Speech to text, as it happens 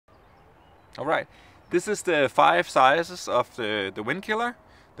Alright, this is the 5 sizes of the Windkiller,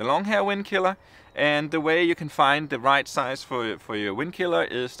 the long hair Windkiller, and the way you can find the right size for your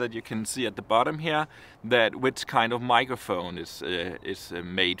Windkiller is that you can see at the bottom here that which kind of microphone is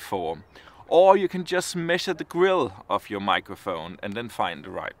made for. Or you can just measure the grill of your microphone and then find the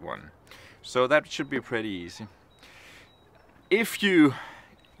right one. So that should be pretty easy. If you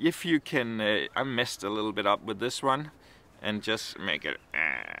can, I messed a little bit up with this one and just make it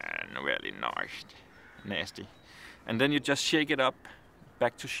really nasty. And then you just shake it up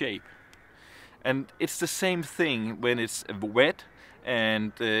back to shape. And it's the same thing when it's wet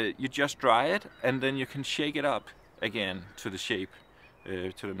and you just dry it and then you can shake it up again to the shape,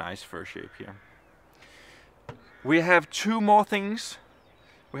 to the nice fur shape here. We have 2 more things.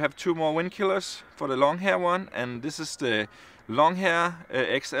 We have 2 more Windkillers for the long hair one, and this is the long hair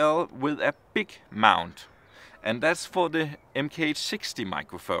XL with a big mount. And that's for the MKH 60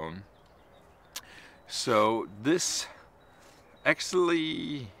 microphone. So this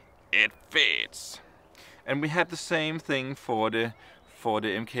actually, it fits. And we have the same thing for the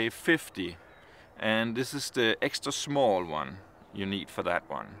MKH 50. And this is the extra small one you need for that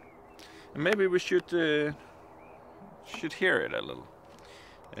one. And maybe we should hear it a little.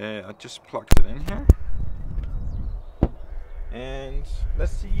 I just plugged it in here. And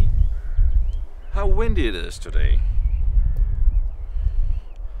let's see how windy it is today.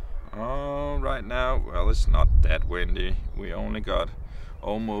 Oh, right now, well, it's not that windy. We only got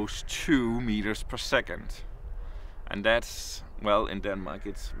almost 2 meters per second. And that's, well, in Denmark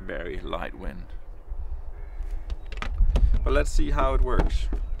it's very light wind. But let's see how it works.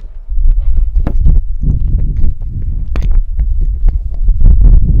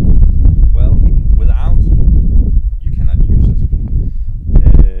 Well, without, you cannot use it.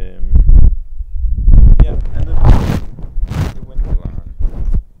 Yeah, and the Windkiller on.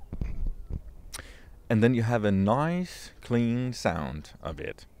 And then you have a nice, clean sound of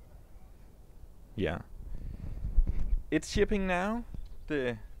it. Yeah. It's shipping now,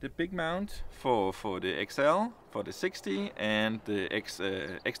 the big mount for the XL, for the 60, and the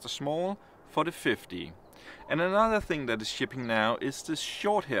extra small for the 50. And another thing that is shipping now is the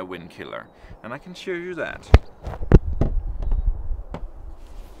short hair Windkiller, and I can show you that.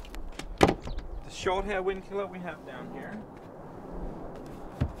 The short hair Windkiller we have down here.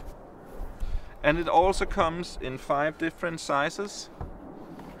 And it also comes in 5 different sizes.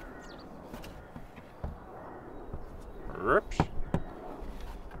 Oops.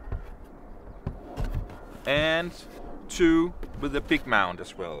 And 2 with a big mount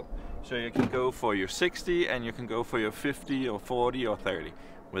as well. So you can go for your 60 and you can go for your 50 or 40 or 30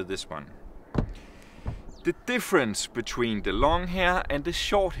 with this one. The difference between the long hair and the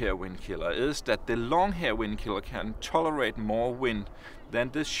short hair Windkiller is that the long hair Windkiller can tolerate more wind than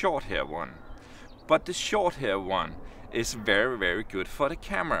the short hair one. But the short hair one is very, very good for the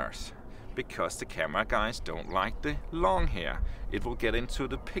cameras, because the camera guys don't like the long hair. It will get into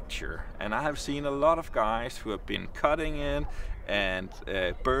the picture, and I have seen a lot of guys who have been cutting it and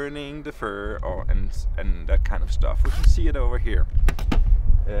burning the fur and that kind of stuff. We can see it over here.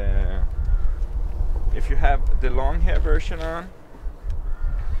 If you have the long hair version on,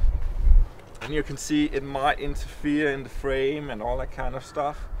 and you can see it might interfere in the frame and all that kind of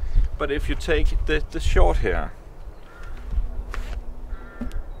stuff. But if you take the short hair,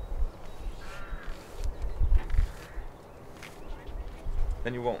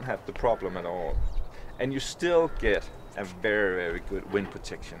 then you won't have the problem at all. And you still get a very, very good wind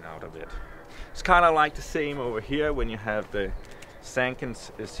protection out of it. It's kind of like the same over here when you have the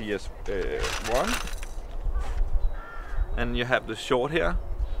Sankens CS1 and you have the short hair.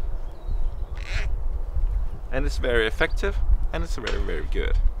 And it's very effective and it's very, very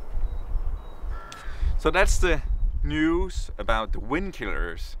good. So that's the news about the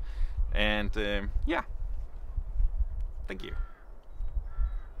Windkillers, and yeah, thank you.